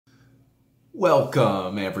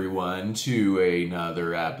Welcome, everyone, to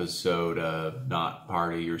another episode of Not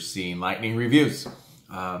Part of Your Scene Lightning Reviews.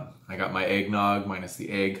 I got my eggnog minus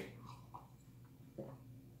the egg.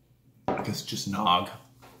 I guess just nog.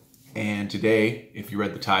 And today, if you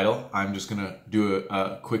read the title, I'm just going to do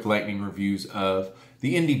a quick lightning reviews of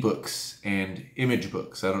the indie books and Image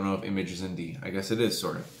books. I don't know if Image is indie. I guess it is,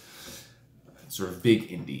 sort of. Sort of big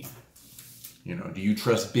indie. You know, do you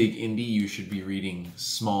trust big indie? You should be reading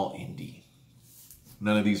small indie.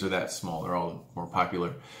 None of these are that small. They're all more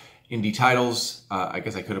popular indie titles. I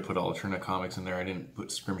guess I could have put Alternate Comics in there. I didn't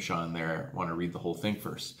put Scrimshaw in there. I want to read the whole thing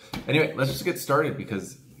first. Anyway, let's just get started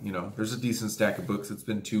because, you know, there's a decent stack of books. It's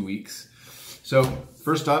been 2 weeks. So,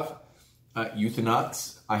 first up,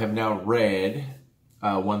 Euthanauts. I have now read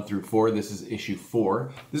 1 through 4. This is issue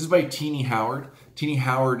 4. This is by Tini Howard. Tini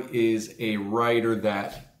Howard is a writer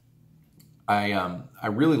that I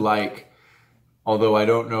really like, although I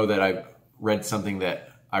don't know that I've read something that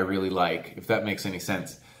I really like, if that makes any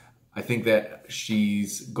sense. I think that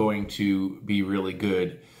she's going to be really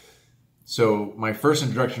good. So my first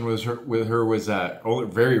introduction with her was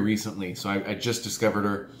very recently. So I just discovered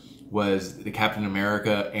her, was the Captain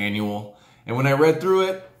America annual. And when I read through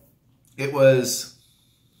it, it was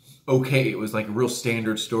okay. It was like a real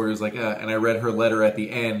standard story. It was like, and I read her letter at the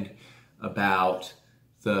end about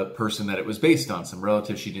the person that it was based on, some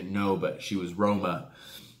relative she didn't know, but she was Roma.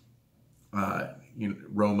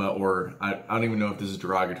 Roma, or I don't even know if this is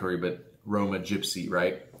derogatory, but Roma gypsy,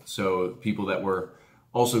 right? So people that were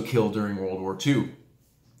also killed during World War II,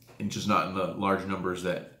 and just not in the large numbers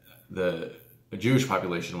that the Jewish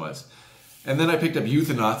population was. And then I picked up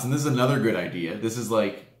Euthanauts, and this is another good idea. This is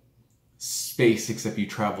like space, except you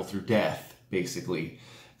travel through death, basically.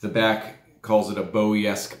 The back calls it a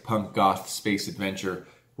Bowie-esque punk goth space adventure,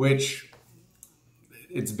 which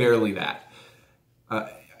it's barely that.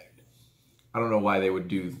 I don't know why they would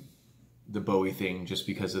do the Bowie thing just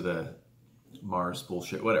because of the Mars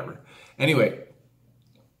bullshit, whatever. Anyway,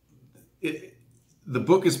 the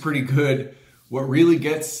book is pretty good. What really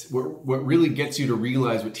gets you to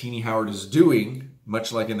realize what Tini Howard is doing,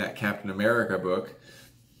 much like in that Captain America book,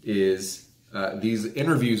 is these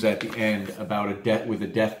interviews at the end about a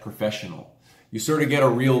death professional. You sort of get a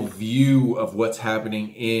real view of what's happening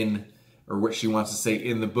in, or what she wants to say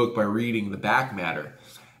in the book by reading the back matter.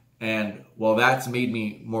 And while that's made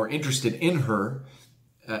me more interested in her,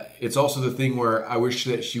 it's also the thing where I wish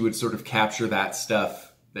that she would sort of capture that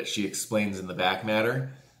stuff that she explains in the back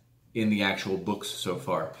matter in the actual books so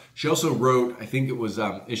far. She also wrote, I think it was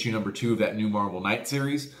issue number 2 of that new Marvel Knight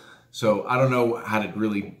series. So I don't know how to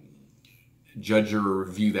really judge or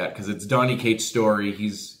review that, because it's Donny Cates' story.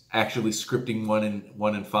 He's actually scripting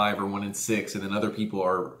 1 and 5 or 1 and 6, and then other people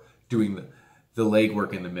are doing the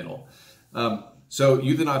legwork in the middle. So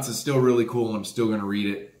Euthanauts is still really cool, and I'm still going to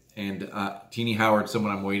read it. And Tini Howard,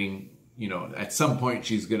 someone I'm waiting, you know, at some point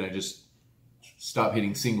she's going to just stop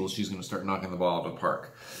hitting singles. She's going to start knocking the ball out of the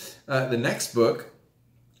park. The next book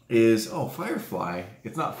is, Firefly.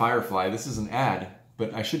 It's not Firefly. This is an ad,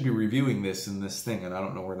 but I should be reviewing this in this thing, and I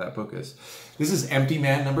don't know where that book is. This is Empty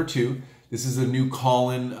Man number 2. This is a new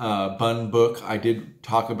Colin Bunn book. I did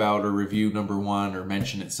talk about or review number 1 or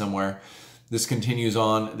mention it somewhere. This continues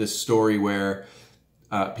on this story where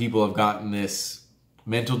people have gotten this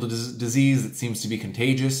mental disease that seems to be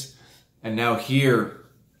contagious. And now here,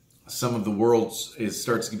 some of the world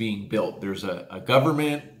starts being built. There's a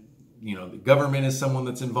government. You know, the government is someone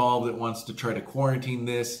that's involved that wants to try to quarantine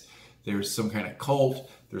this. There's some kind of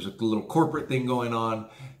cult. There's a little corporate thing going on.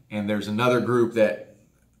 And there's another group that,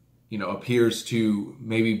 you know, appears to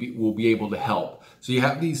maybe will be able to help. So you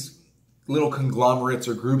have these little conglomerates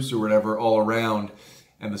or groups or whatever all around,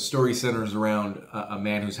 and the story centers around a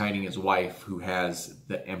man who's hiding his wife who has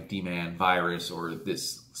the Empty Man virus or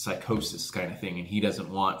this psychosis kind of thing, and he doesn't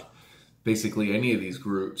want basically any of these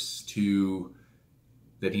groups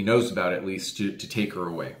that he knows about at least to take her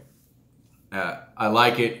away. I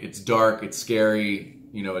like it. It's dark, it's scary,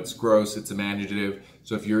 you know, it's gross, it's imaginative.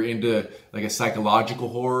 So if you're into like a psychological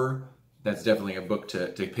horror, that's definitely a book to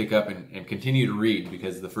pick up and continue to read,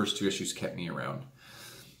 because the first 2 issues kept me around.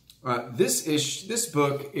 This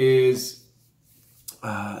book is,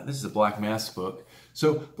 this is a Black Mask book.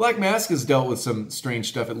 So Black Mask has dealt with some strange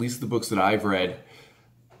stuff, at least the books that I've read.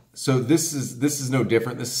 So this is no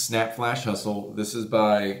different. This is Snap Flash Hustle. This is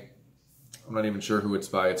by, I'm not even sure who it's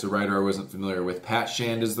by. It's a writer I wasn't familiar with. Pat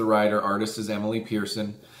Shand is the writer. Artist is Emily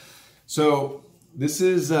Pearson. So this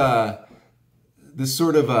is, this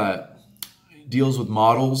sort of deals with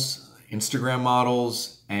models, Instagram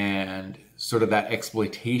models, and sort of that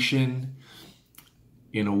exploitation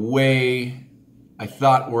in a way I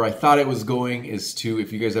thought it was going is to,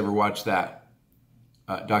 if you guys ever watched that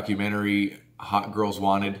documentary, Hot Girls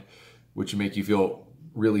Wanted, which would make you feel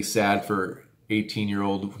really sad for young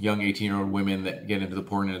 18-year-old women that get into the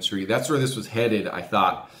porn industry. That's where this was headed, I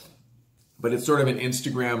thought. But it's sort of an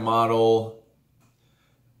Instagram model,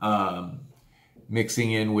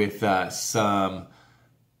 mixing in with some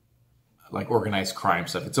like organized crime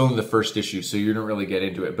stuff. It's only the first issue, so you don't really get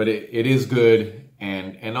into it. But it is good,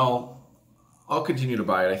 and I'll continue to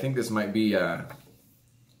buy it. I think this might be I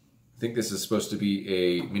think this is supposed to be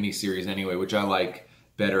a mini series anyway, which I like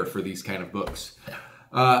better for these kind of books.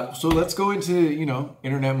 So let's go into,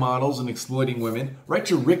 internet models and exploiting women. Right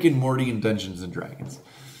to Rick and Morty and Dungeons and Dragons.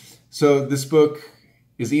 So this book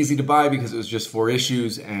is easy to buy because it was just 4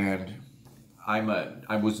 issues, and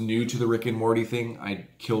I was new to the Rick and Morty thing. I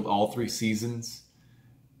killed all 3 seasons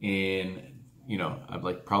in,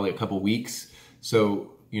 like probably a couple weeks.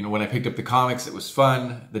 So, when I picked up the comics, it was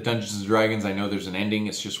fun. The Dungeons and Dragons, I know there's an ending.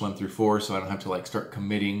 It's just 1 through 4, so I don't have to like start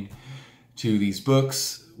committing to these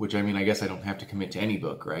books, which I mean, I guess I don't have to commit to any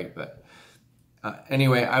book, right? But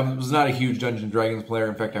anyway, I was not a huge Dungeons and Dragons player.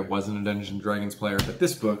 In fact, I wasn't a Dungeons and Dragons player, but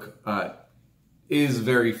this book is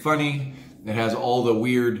very funny. It has all the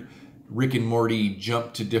weird Rick and Morty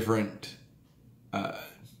jump to different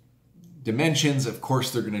dimensions. Of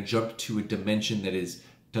course, they're going to jump to a dimension that is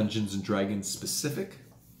Dungeons and Dragons specific.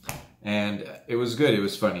 And it was good. It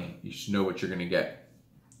was funny. You should know what you're going to get.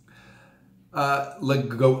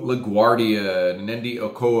 LaGuardia, Nnedi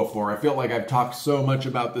Okorafor. I feel like I've talked so much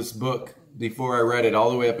about this book before I read it, all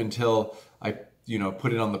the way up until I,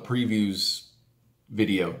 put it on the previews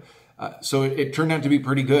video. So it turned out to be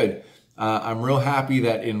pretty good. I'm real happy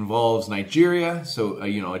that it involves Nigeria, so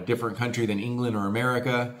a different country than England or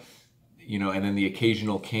America, and then the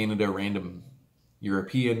occasional Canada, random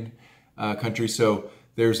European country. So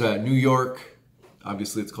there's New York.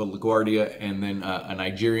 Obviously, it's called LaGuardia, and then a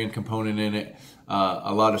Nigerian component in it.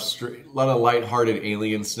 A lot of lighthearted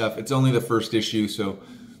alien stuff. It's only the first issue, so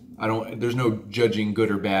there's no judging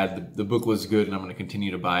good or bad. The book was good, and I'm going to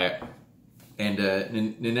continue to buy it. And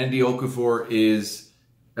Nnedi Okorafor is,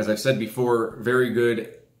 as I've said before, very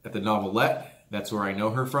good at the novelette. That's where I know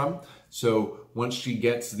her from. So once she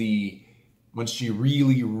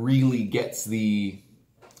really, really gets the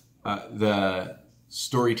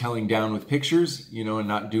storytelling down with pictures, and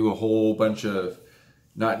not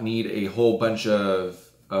need a whole bunch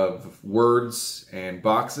of words and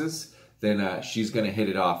boxes, then she's going to hit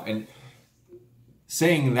it off. And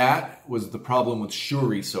saying that was the problem with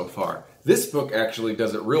Shuri so far. This book actually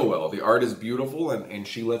does it real well. The art is beautiful, and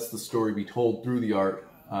she lets the story be told through the art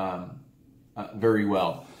very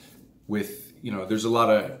well. With, there's a lot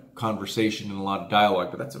of conversation and a lot of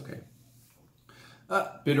dialogue, but that's okay.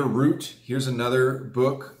 Bitter Root. Here's another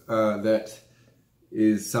book that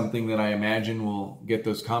is something that I imagine will get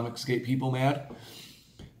those Comicsgate people mad.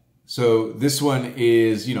 So this one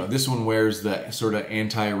is, this one wears the sort of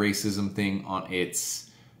anti-racism thing on its,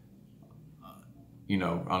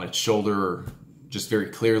 on its shoulder, just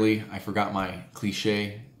very clearly. I forgot my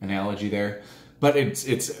cliche analogy there. But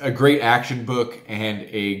it's a great action book and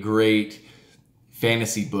a great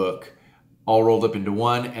fantasy book, all rolled up into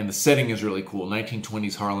one, and the setting is really cool.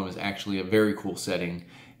 1920s Harlem is actually a very cool setting,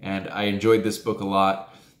 and I enjoyed this book a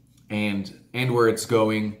lot, and where it's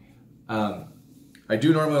going. I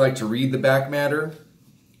do normally like to read the back matter.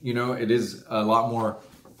 It is a lot more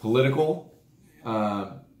political,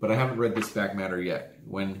 but I haven't read this back matter yet.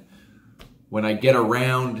 When I get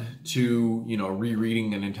around to,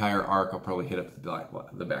 rereading an entire arc, I'll probably hit up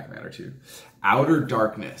the back matter too. Outer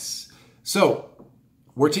Darkness. So,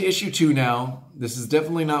 we're to issue 2 now. This is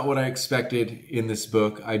definitely not what I expected in this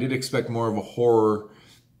book. I did expect more of a horror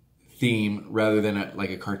theme rather than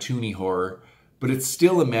a cartoony horror, but it's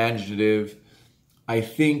still imaginative. I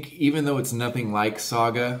think even though it's nothing like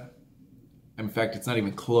Saga, in fact, it's not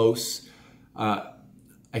even close, I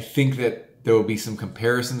think that there will be some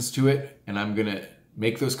comparisons to it, and I'm going to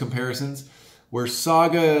make those comparisons. Where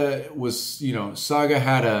Saga was, Saga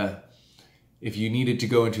had if you needed to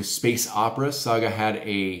go into space opera, Saga had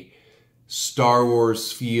a Star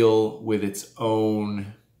Wars feel with its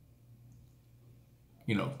own,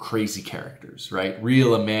 crazy characters, right?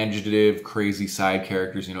 Real imaginative, crazy side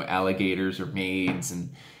characters, alligators or maids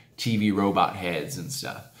and TV robot heads and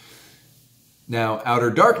stuff. Now,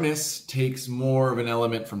 Outer Darkness takes more of an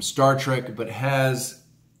element from Star Trek, but has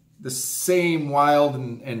the same wild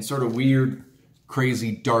and sort of weird,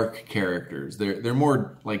 crazy, dark characters. They're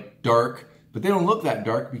more like dark, but they don't look that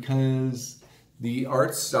dark because the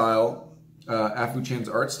art style, Afu Chen's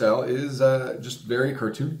art style, is just very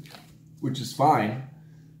cartoon, which is fine.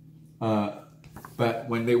 But But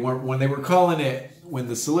when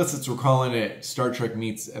the solicits were calling it Star Trek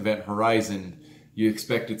meets Event Horizon, you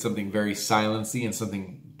expected something very silency and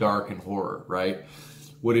something dark and horror, right?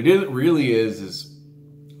 What it really is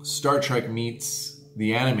Star Trek meets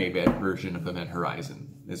the anime version of Event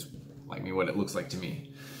Horizon, is like what it looks like to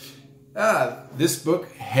me. This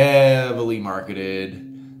book, heavily marketed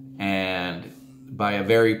and by a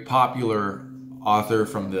very popular author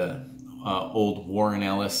from the old Warren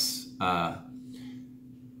Ellis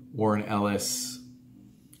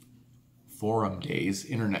forum days,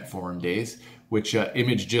 internet forum days, which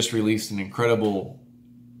Image just released an incredible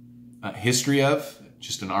history of,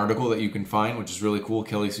 just an article that you can find, which is really cool.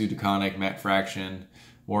 Kelly Sue DeConnick, Matt Fraction,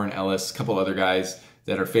 Warren Ellis, a couple other guys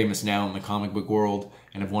that are famous now in the comic book world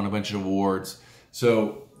and have won a bunch of awards.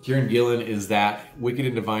 So Kieran Gillen is that. Wicked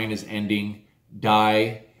and Divine is ending.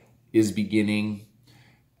 Die is beginning.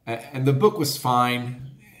 And the book was fine.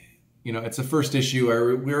 You know, it's the first issue.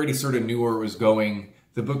 We already sort of knew where it was going.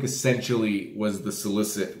 The book essentially was the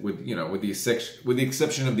solicit, with the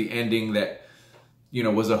exception of the ending that, you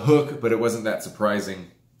know, was a hook, but it wasn't that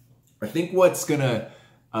surprising. I think what's going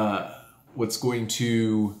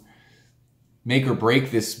to make or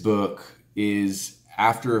break this book is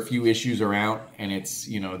after a few issues are out and it's,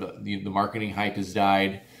 you know, the marketing hype has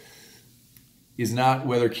died, is not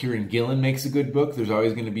whether Kieran Gillen makes a good book. There's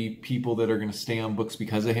always going to be people that are going to stay on books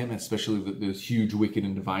because of him, especially those huge Wicked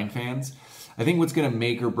and Divine fans. I think what's going to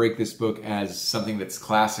make or break this book as something that's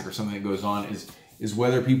classic or something that goes on is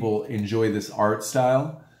whether people enjoy this art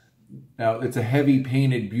style. Now, it's a heavy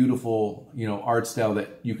painted, beautiful, you know, art style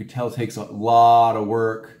that you could tell takes a lot of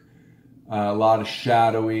work, a lot of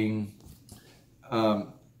shadowing.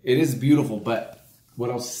 It is beautiful, but what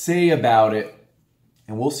I'll say about it,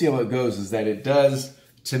 and we'll see how it goes, is that it does,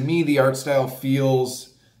 to me, the art style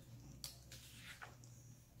feels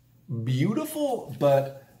beautiful,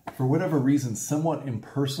 but for whatever reason, somewhat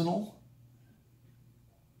impersonal,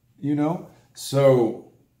 you know?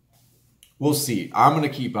 So we'll see. I'm going to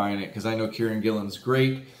keep buying it because I know Kieran Gillen's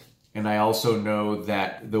great. And I also know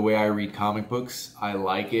that the way I read comic books, I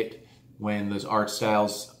like it when those art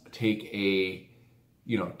styles take a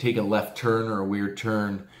left turn or a weird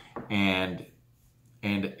turn, and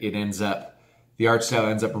the art style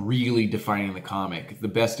ends up really defining the comic. The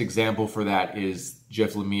best example for that is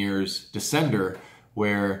Jeff Lemire's Descender,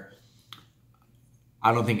 where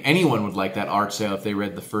I don't think anyone would like that art style if they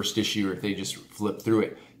read the first issue or if they just flipped through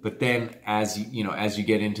it. But then as you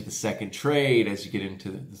get into the second trade, as you get into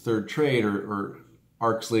the third trade or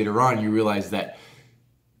arcs later on, you realize that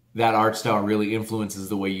art style really influences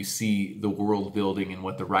the way you see the world building and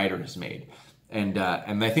what the writer has made. And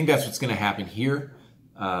I think that's what's going to happen here.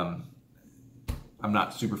 I'm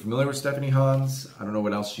not super familiar with Stephanie Hans. I don't know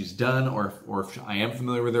what else she's done, or if I am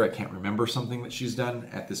familiar with her, I can't remember something that she's done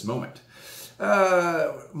at this moment.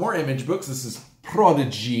 More Image books. This is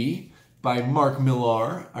Prodigy by Mark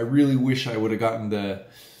Millar. I really wish I would have gotten the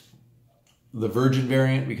Virgin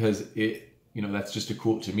variant because that's just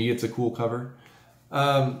to me, it's a cool cover.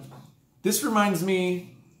 This reminds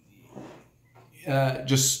me,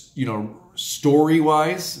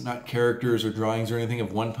 story-wise, not characters or drawings or anything,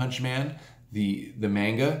 of One Punch Man, the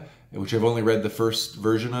manga, which I've only read the first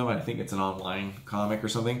version of. I think it's an online comic or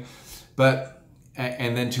something.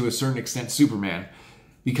 And then to a certain extent, Superman.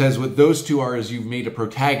 Because what those two are is you've made a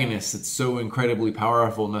protagonist that's so incredibly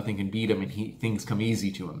powerful, nothing can beat him, and things come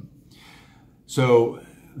easy to him. So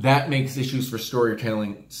that makes issues for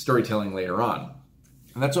storytelling later on.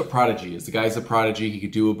 And that's what Prodigy is. The guy's a prodigy. He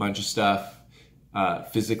could do a bunch of stuff,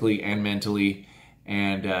 physically and mentally,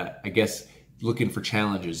 and I guess looking for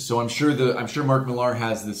challenges. So I'm sure Mark Millar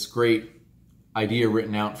has this great idea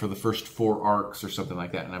written out for the first 4 arcs or something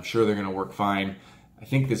like that, and I'm sure they're going to work fine. I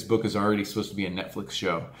think this book is already supposed to be a Netflix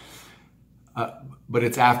show, but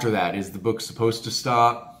it's after that. Is the book supposed to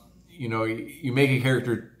stop? You know, you make a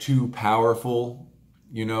character too powerful,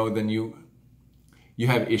 then you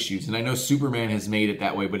have issues. And I know Superman has made it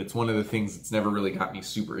that way, but it's one of the things that's never really got me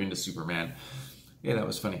super into Superman. Yeah, that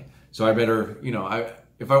was funny. So I better,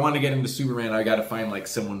 if I want to get into Superman, I got to find like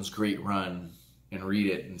someone's great run and read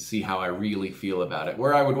it and see how I really feel about it.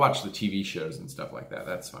 Where I would watch the TV shows and stuff like that.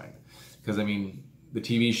 That's fine. Because, the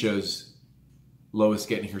TV shows, Lois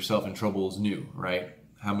getting herself in trouble is new, right?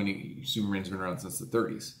 How many Superman's been around since the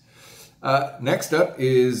 30s? Next up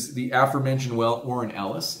is the aforementioned Warren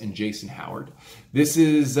Ellis and Jason Howard. This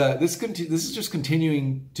is just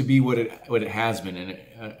continuing to be what it has been, in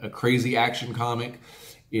a crazy action comic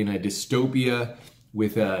in a dystopia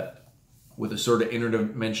with a sort of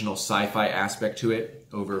interdimensional sci-fi aspect to it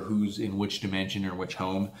over who's in which dimension or which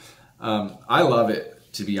home. I love it.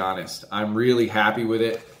 to be honest. I'm really happy with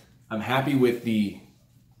it. I'm happy with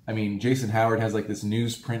Jason Howard has like this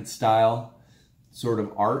newsprint style sort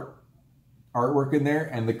of artwork in there,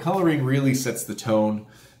 and the coloring really sets the tone,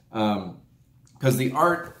 because the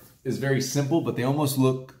art is very simple, but they almost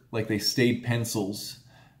look like they stayed pencils.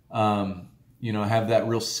 Have that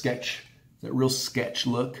real sketch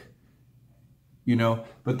look,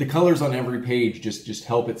 but the colors on every page just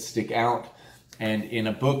help it stick out. And in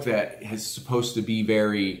a book that is supposed to be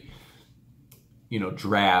very,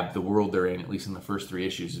 drab, the world they're in, at least in the first 3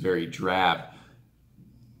 issues, is very drab.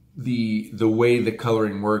 The way the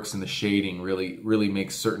coloring works and the shading really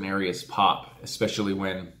makes certain areas pop, especially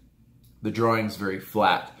when the drawing's very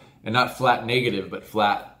flat. And not flat negative, but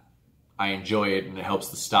flat, I enjoy it, and it helps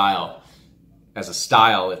the style. As a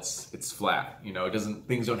style, it's flat.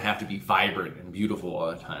 Things don't have to be vibrant and beautiful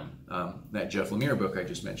all the time. That Jeff Lemire book I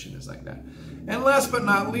just mentioned is like that. And last but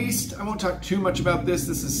not least, I won't talk too much about this.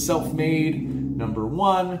 This is Self-Made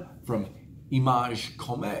 #1 from Image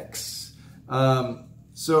Comics.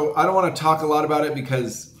 So I don't want to talk a lot about it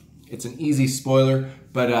because it's an easy spoiler,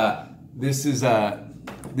 but this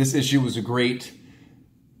issue was a great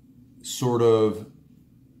sort of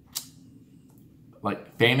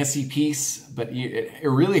like fantasy piece, but it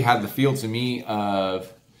really had the feel to me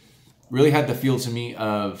of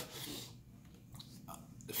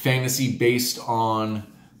fantasy based on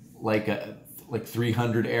like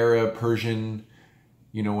 300 era Persian,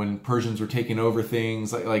 when Persians were taking over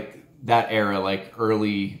things, like that era, like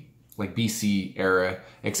early, like BC era,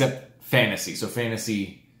 except fantasy. So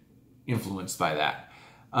fantasy influenced by that.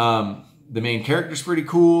 The main character's pretty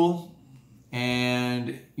cool.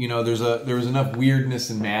 And, there was enough weirdness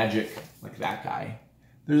and magic, like that guy.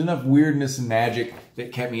 There's enough weirdness and magic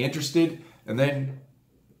that kept me interested. And then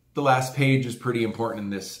the last page is pretty important in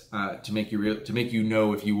this to make you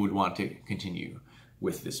know if you would want to continue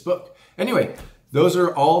with this book. Anyway, those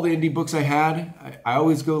are all the indie books I had. I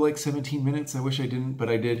always go like 17 minutes. I wish I didn't, but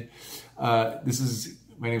I did. My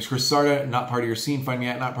name is Chris Sarda, Not Part of Your Scene. Find me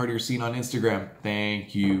at Not Part of Your Scene on Instagram.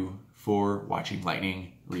 Thank you for watching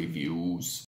Lightning Reviews.